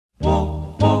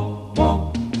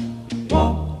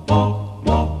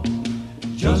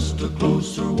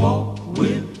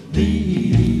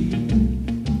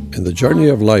journey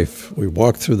of life, we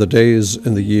walk through the days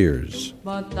and the years.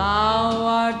 But thou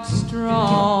art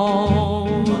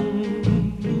strong,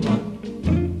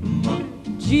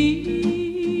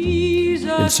 Jesus.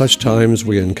 In such times,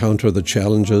 we encounter the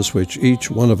challenges which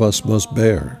each one of us must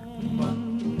bear.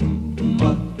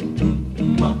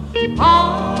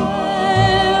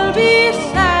 I'll be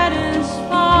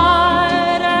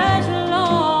satisfied as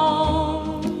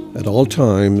long. At all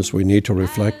times, we need to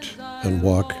reflect and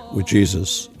walk with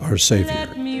Jesus, our Savior.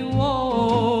 Let me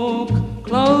walk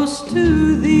close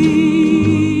to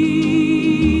thee.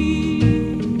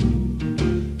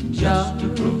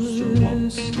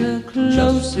 Just a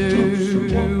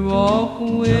closer walk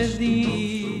with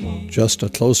thee. Just a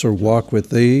Closer Walk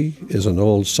with Thee is an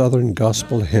old Southern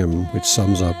gospel hymn which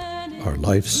sums up our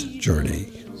life's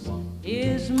journey.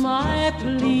 Is my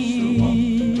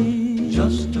plea.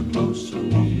 Just a closer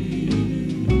walk.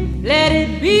 Let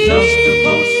it be. Just a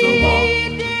closer walk.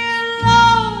 Dear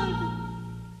Lord,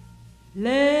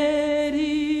 let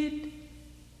it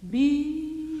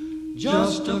be.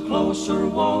 Just a closer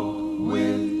walk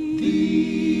with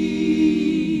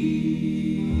thee.